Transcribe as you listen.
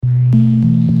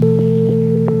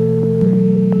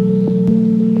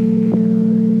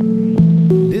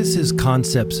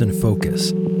Concepts in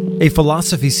Focus, a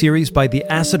philosophy series by the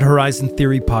Acid Horizon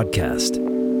Theory podcast.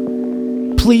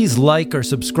 Please like or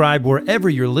subscribe wherever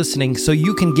you're listening so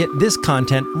you can get this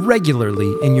content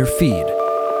regularly in your feed.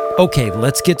 Okay,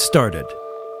 let's get started.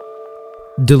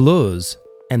 Deleuze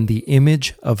and the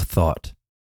image of thought.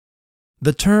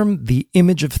 The term the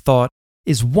image of thought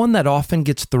is one that often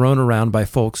gets thrown around by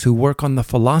folks who work on the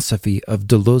philosophy of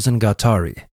Deleuze and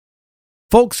Guattari.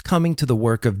 Folks coming to the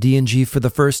work of D&G for the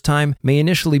first time may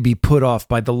initially be put off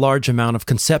by the large amount of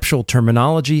conceptual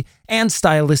terminology and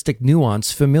stylistic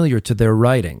nuance familiar to their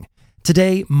writing.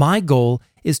 Today, my goal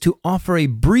is to offer a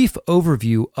brief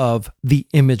overview of the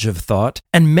image of thought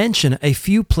and mention a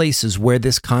few places where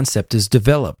this concept is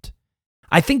developed.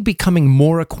 I think becoming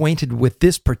more acquainted with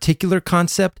this particular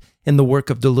concept in the work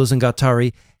of Deleuze and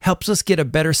Guattari helps us get a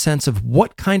better sense of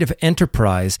what kind of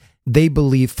enterprise they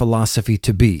believe philosophy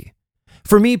to be.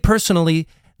 For me personally,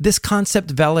 this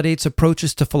concept validates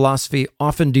approaches to philosophy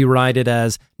often derided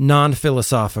as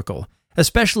non-philosophical,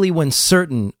 especially when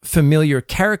certain familiar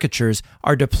caricatures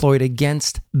are deployed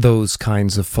against those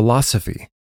kinds of philosophy.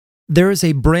 There is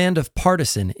a brand of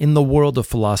partisan in the world of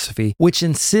philosophy which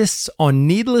insists on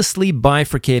needlessly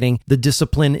bifurcating the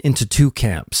discipline into two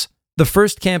camps. The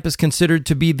first camp is considered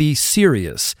to be the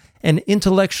serious and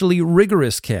intellectually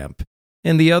rigorous camp,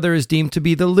 and the other is deemed to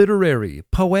be the literary,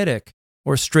 poetic,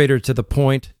 or straighter to the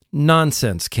point,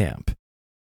 nonsense camp.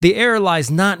 The error lies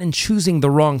not in choosing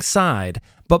the wrong side,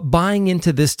 but buying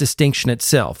into this distinction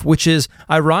itself, which is,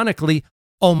 ironically,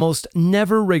 almost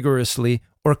never rigorously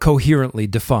or coherently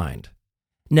defined.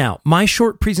 Now, my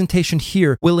short presentation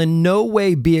here will in no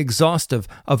way be exhaustive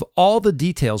of all the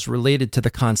details related to the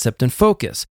concept in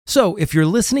focus. So, if you're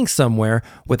listening somewhere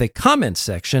with a comment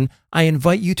section, I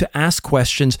invite you to ask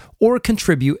questions or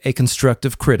contribute a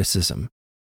constructive criticism.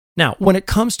 Now, when it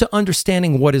comes to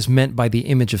understanding what is meant by the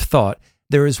image of thought,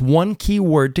 there is one key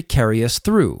word to carry us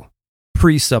through: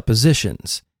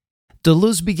 presuppositions.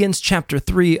 Deleuze begins chapter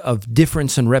 3 of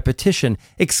Difference and Repetition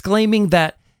exclaiming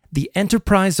that the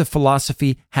enterprise of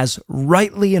philosophy has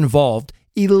rightly involved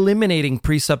eliminating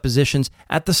presuppositions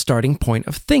at the starting point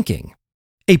of thinking.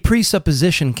 A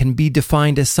presupposition can be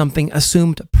defined as something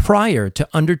assumed prior to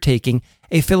undertaking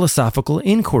a philosophical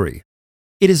inquiry.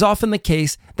 It is often the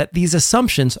case that these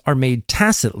assumptions are made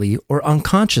tacitly or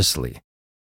unconsciously.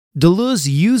 Deleuze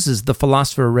uses the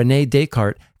philosopher René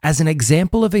Descartes as an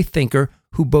example of a thinker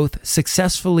who both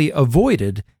successfully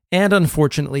avoided and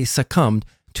unfortunately succumbed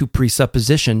to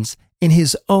presuppositions in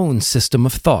his own system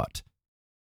of thought.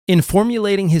 In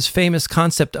formulating his famous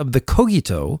concept of the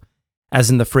cogito,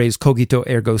 as in the phrase cogito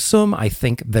ergo sum, I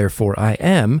think, therefore I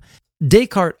am,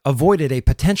 Descartes avoided a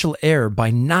potential error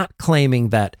by not claiming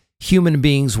that human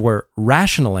beings were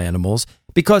rational animals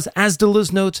because, as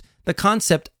Deleuze notes, the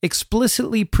concept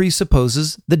explicitly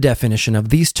presupposes the definition of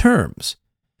these terms.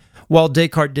 While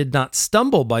Descartes did not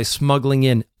stumble by smuggling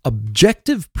in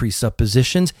objective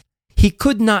presuppositions, he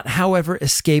could not, however,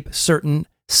 escape certain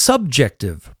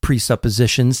subjective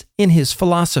presuppositions in his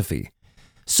philosophy.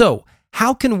 So,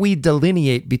 how can we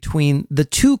delineate between the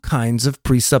two kinds of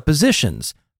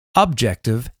presuppositions,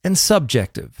 objective and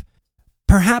subjective?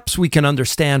 Perhaps we can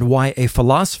understand why a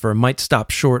philosopher might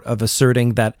stop short of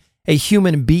asserting that a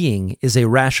human being is a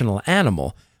rational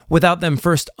animal without them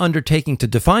first undertaking to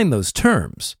define those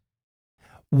terms.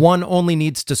 One only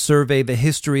needs to survey the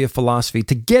history of philosophy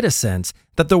to get a sense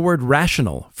that the word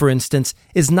rational, for instance,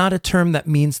 is not a term that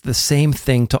means the same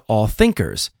thing to all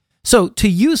thinkers. So, to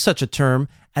use such a term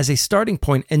as a starting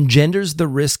point engenders the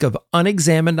risk of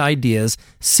unexamined ideas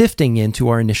sifting into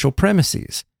our initial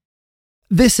premises.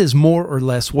 This is more or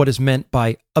less what is meant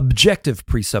by objective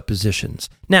presuppositions.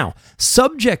 Now,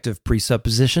 subjective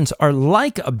presuppositions are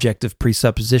like objective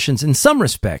presuppositions in some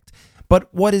respect,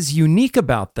 but what is unique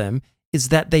about them is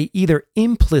that they either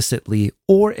implicitly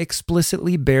or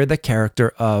explicitly bear the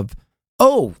character of,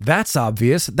 oh, that's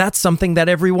obvious, that's something that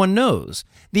everyone knows.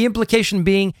 The implication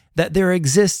being that there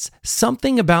exists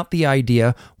something about the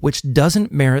idea which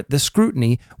doesn't merit the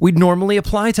scrutiny we'd normally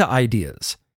apply to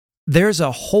ideas. There's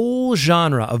a whole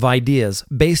genre of ideas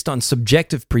based on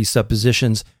subjective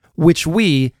presuppositions which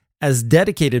we, as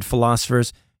dedicated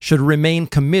philosophers, should remain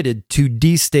committed to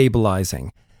destabilizing.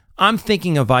 I'm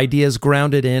thinking of ideas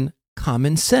grounded in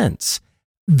common sense,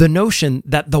 the notion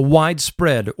that the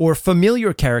widespread or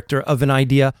familiar character of an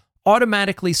idea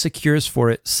automatically secures for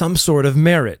it some sort of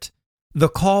merit. The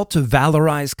call to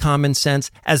valorize common sense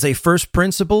as a first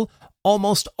principle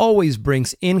almost always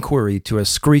brings inquiry to a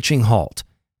screeching halt.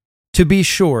 To be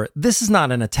sure, this is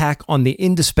not an attack on the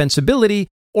indispensability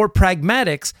or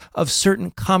pragmatics of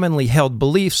certain commonly held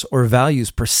beliefs or values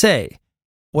per se.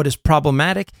 What is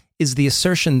problematic is the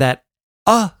assertion that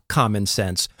a common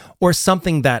sense, or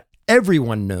something that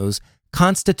everyone knows,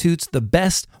 constitutes the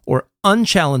best or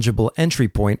unchallengeable entry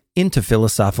point into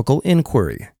philosophical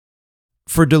inquiry.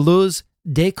 For Deleuze,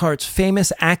 Descartes'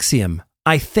 famous axiom,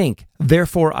 "I think,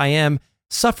 therefore I am,"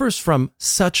 suffers from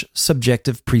such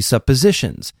subjective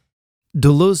presuppositions.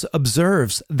 Deleuze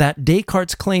observes that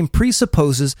Descartes' claim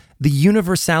presupposes the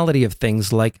universality of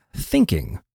things like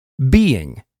thinking,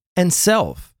 being, and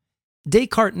self.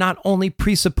 Descartes not only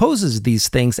presupposes these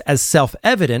things as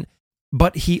self-evident,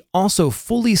 but he also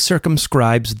fully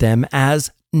circumscribes them as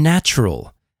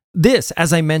natural. This,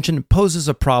 as I mentioned, poses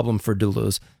a problem for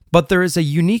Deleuze, but there is a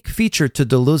unique feature to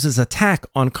Deleuze's attack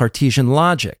on Cartesian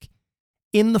logic.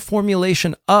 In the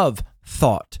formulation of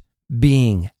thought,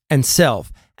 being, and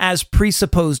self as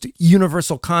presupposed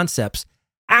universal concepts,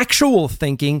 actual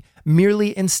thinking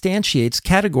merely instantiates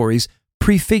categories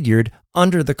prefigured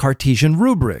under the Cartesian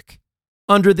rubric.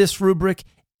 Under this rubric,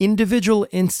 individual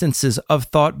instances of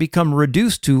thought become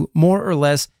reduced to more or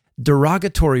less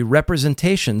derogatory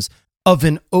representations of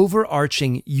an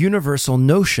overarching universal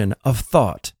notion of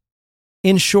thought.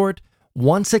 In short,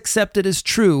 once accepted as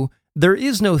true, there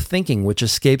is no thinking which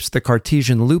escapes the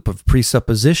Cartesian loop of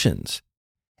presuppositions.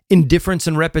 In Difference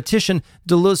and Repetition,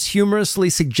 Deleuze humorously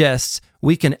suggests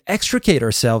we can extricate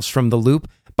ourselves from the loop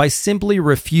by simply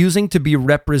refusing to be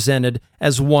represented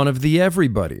as one of the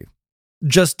everybody.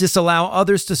 Just disallow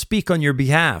others to speak on your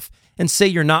behalf and say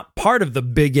you're not part of the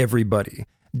big everybody.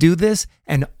 Do this,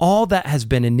 and all that has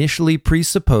been initially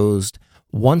presupposed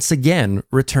once again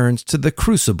returns to the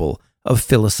crucible of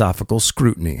philosophical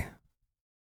scrutiny.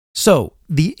 So,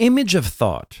 the image of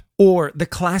thought, or the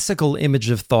classical image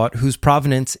of thought whose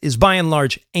provenance is by and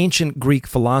large ancient Greek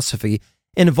philosophy,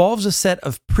 involves a set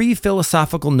of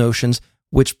pre-philosophical notions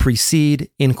which precede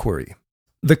inquiry.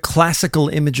 The classical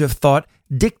image of thought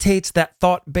dictates that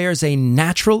thought bears a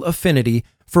natural affinity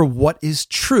for what is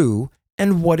true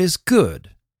and what is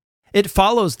good. It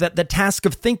follows that the task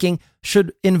of thinking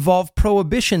should involve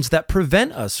prohibitions that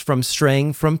prevent us from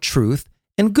straying from truth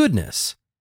and goodness.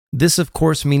 This, of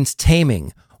course, means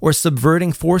taming or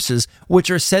subverting forces which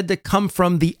are said to come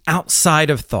from the outside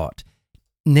of thought,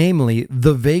 namely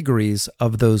the vagaries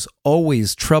of those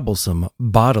always troublesome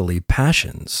bodily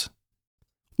passions.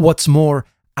 What's more,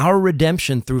 our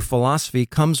redemption through philosophy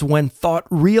comes when thought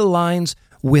realigns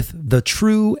with the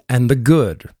true and the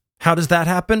good. How does that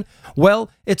happen? Well,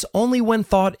 it's only when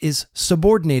thought is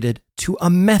subordinated to a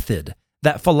method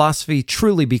that philosophy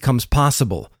truly becomes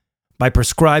possible. By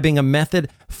prescribing a method,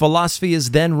 philosophy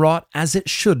is then wrought as it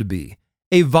should be,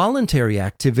 a voluntary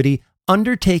activity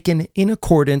undertaken in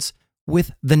accordance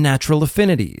with the natural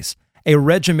affinities, a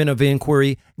regimen of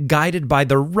inquiry guided by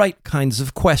the right kinds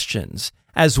of questions,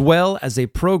 as well as a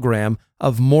program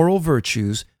of moral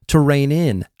virtues to rein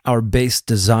in our base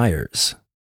desires.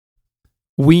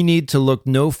 We need to look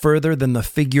no further than the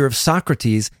figure of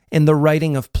Socrates in the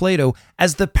writing of Plato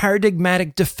as the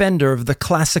paradigmatic defender of the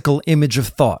classical image of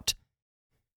thought.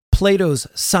 Plato's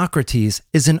Socrates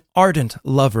is an ardent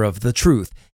lover of the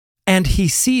truth, and he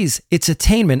sees its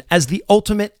attainment as the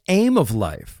ultimate aim of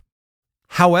life.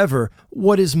 However,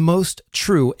 what is most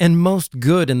true and most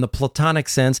good in the Platonic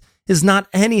sense is not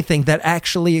anything that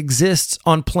actually exists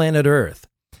on planet Earth.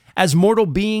 As mortal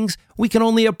beings, we can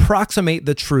only approximate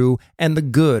the true and the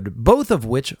good, both of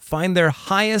which find their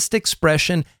highest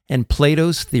expression in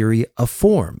Plato's theory of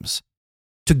forms.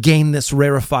 To gain this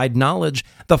rarefied knowledge,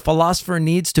 the philosopher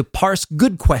needs to parse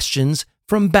good questions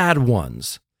from bad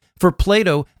ones. For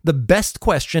Plato, the best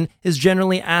question is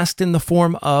generally asked in the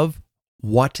form of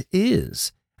 "what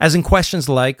is?" as in questions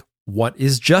like "what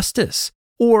is justice?"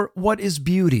 or "what is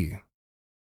beauty?"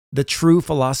 The true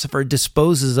philosopher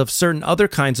disposes of certain other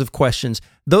kinds of questions,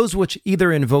 those which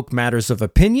either invoke matters of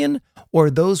opinion or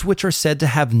those which are said to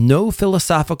have no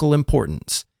philosophical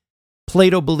importance.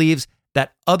 Plato believes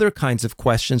that other kinds of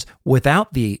questions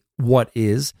without the "what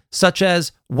is," such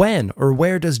as when or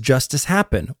where does justice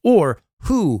happen, or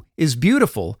who is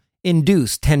beautiful,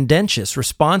 induce tendentious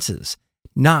responses,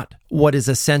 not what is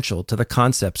essential to the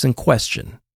concepts in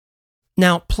question.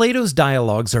 Now, Plato's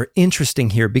dialogues are interesting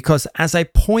here because, as I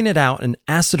pointed out in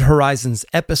Acid Horizon's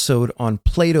episode on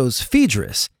Plato's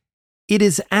Phaedrus, it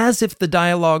is as if the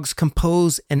dialogues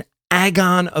compose an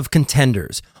agon of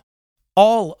contenders.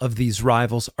 All of these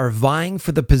rivals are vying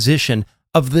for the position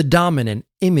of the dominant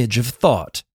image of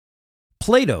thought.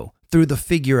 Plato, through the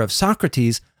figure of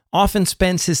Socrates, often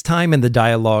spends his time in the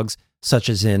dialogues, such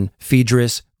as in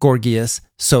Phaedrus, Gorgias,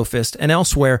 Sophist, and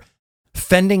elsewhere,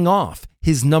 fending off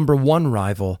his number one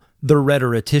rival, the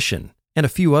rhetorician, and a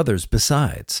few others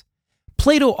besides.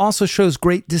 Plato also shows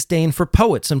great disdain for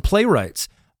poets and playwrights,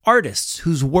 artists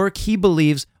whose work he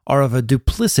believes are of a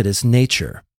duplicitous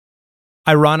nature.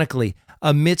 Ironically,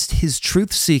 amidst his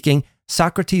truth-seeking,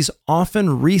 Socrates often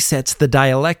resets the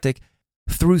dialectic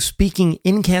through speaking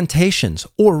incantations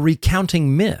or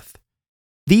recounting myth.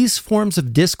 These forms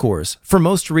of discourse, for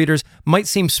most readers, might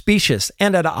seem specious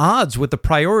and at odds with the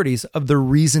priorities of the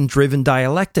reason-driven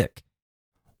dialectic.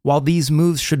 While these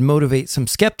moves should motivate some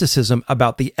skepticism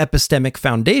about the epistemic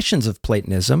foundations of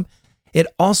Platonism, it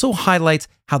also highlights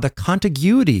how the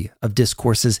contiguity of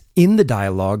discourses in the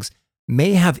dialogues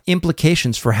may have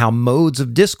implications for how modes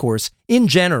of discourse, in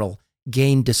general,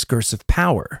 gain discursive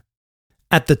power.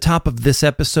 At the top of this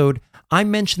episode, I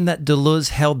mentioned that Deleuze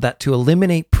held that to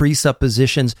eliminate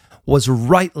presuppositions was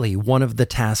rightly one of the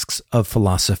tasks of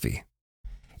philosophy.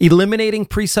 Eliminating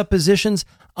presuppositions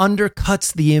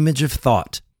undercuts the image of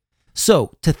thought.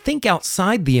 So, to think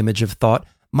outside the image of thought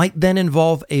might then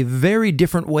involve a very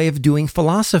different way of doing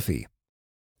philosophy.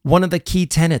 One of the key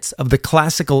tenets of the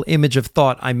classical image of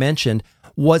thought I mentioned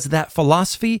was that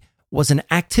philosophy was an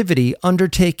activity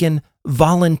undertaken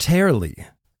voluntarily.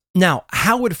 Now,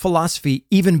 how would philosophy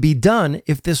even be done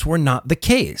if this were not the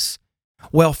case?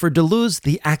 Well, for Deleuze,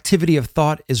 the activity of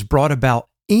thought is brought about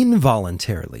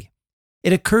involuntarily.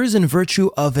 It occurs in virtue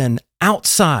of an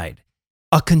outside,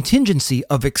 a contingency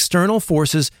of external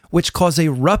forces which cause a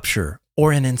rupture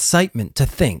or an incitement to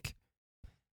think.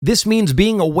 This means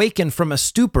being awakened from a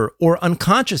stupor or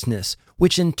unconsciousness,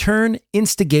 which in turn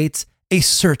instigates a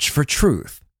search for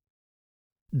truth.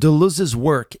 Deleuze's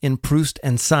work in Proust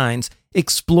and Signs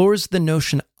explores the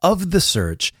notion of the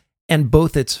search and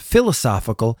both its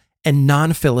philosophical and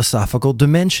non-philosophical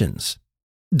dimensions.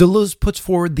 Deleuze puts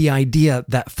forward the idea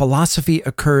that philosophy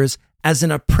occurs as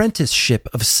an apprenticeship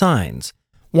of signs,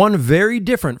 one very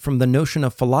different from the notion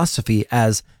of philosophy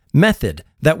as method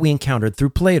that we encountered through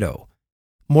Plato.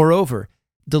 Moreover,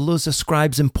 Deleuze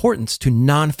ascribes importance to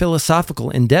non-philosophical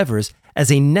endeavors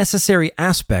as a necessary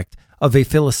aspect of a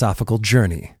philosophical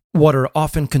journey. What are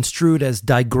often construed as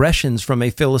digressions from a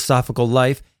philosophical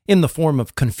life in the form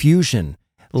of confusion,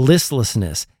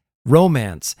 listlessness,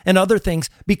 romance, and other things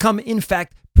become in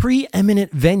fact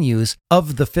preeminent venues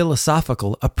of the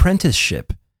philosophical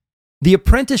apprenticeship. The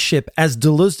apprenticeship, as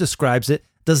Deleuze describes it,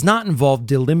 does not involve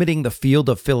delimiting the field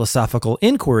of philosophical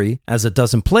inquiry, as it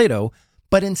does in Plato,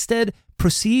 but instead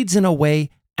proceeds in a way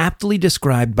aptly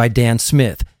described by Dan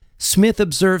Smith. Smith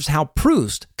observes how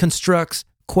Proust constructs,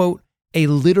 quote, a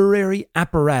literary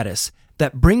apparatus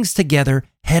that brings together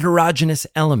heterogeneous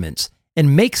elements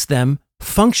and makes them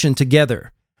function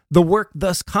together. The work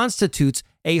thus constitutes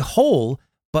a whole,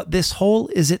 but this whole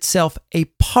is itself a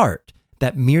part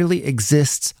that merely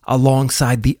exists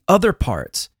alongside the other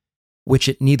parts, which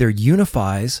it neither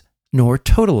unifies nor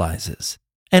totalizes.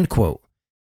 End quote.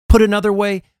 Put another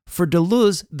way, for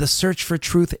Deleuze, the search for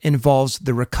truth involves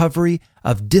the recovery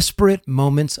of disparate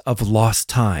moments of lost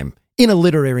time, in a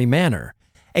literary manner,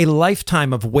 a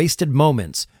lifetime of wasted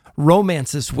moments,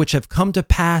 romances which have come to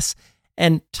pass,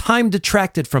 and time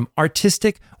detracted from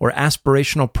artistic or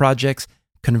aspirational projects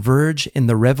converge in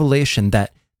the revelation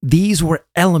that these were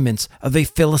elements of a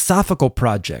philosophical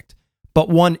project, but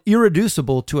one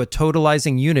irreducible to a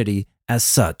totalizing unity as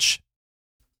such.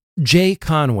 J.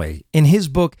 Conway, in his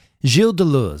book Gilles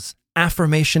Deleuze,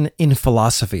 Affirmation in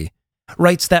Philosophy,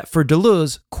 writes that for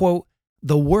Deleuze, quote,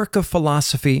 the work of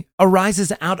philosophy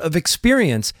arises out of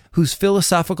experience whose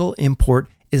philosophical import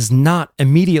is not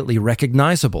immediately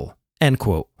recognizable, end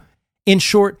quote. In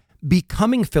short,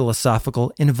 becoming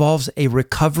philosophical involves a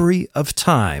recovery of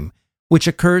time, which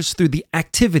occurs through the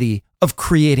activity of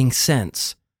creating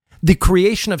sense. The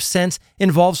creation of sense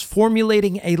involves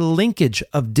formulating a linkage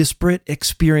of disparate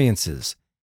experiences.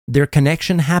 Their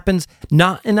connection happens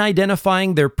not in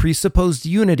identifying their presupposed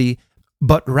unity,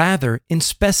 but rather in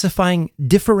specifying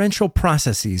differential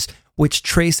processes which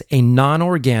trace a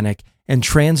non-organic and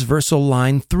transversal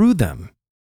line through them.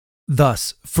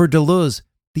 Thus, for Deleuze,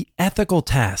 the ethical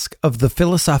task of the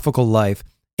philosophical life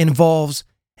involves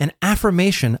an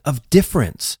affirmation of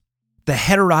difference, the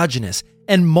heterogeneous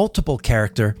and multiple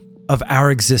character of our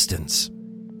existence.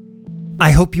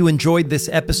 I hope you enjoyed this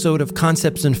episode of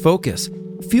Concepts in Focus.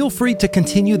 Feel free to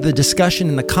continue the discussion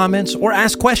in the comments or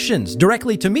ask questions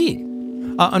directly to me.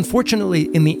 Unfortunately,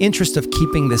 in the interest of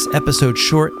keeping this episode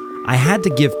short, I had to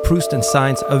give Proust and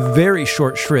Signs a very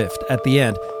short shrift at the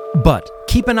end. But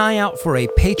keep an eye out for a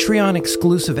Patreon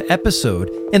exclusive episode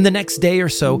in the next day or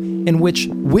so, in which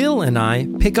Will and I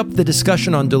pick up the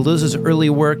discussion on Deleuze's early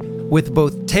work with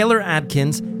both Taylor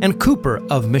Adkins and Cooper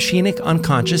of Machinic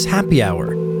Unconscious Happy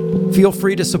Hour. Feel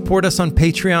free to support us on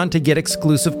Patreon to get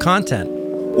exclusive content,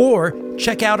 or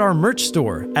check out our merch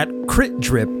store at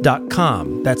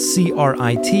critdrip.com. That's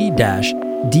CRIT-DRIP.com.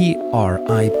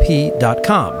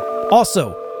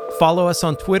 Also, follow us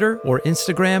on Twitter or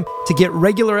Instagram to get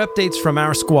regular updates from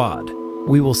our squad.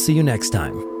 We will see you next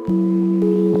time.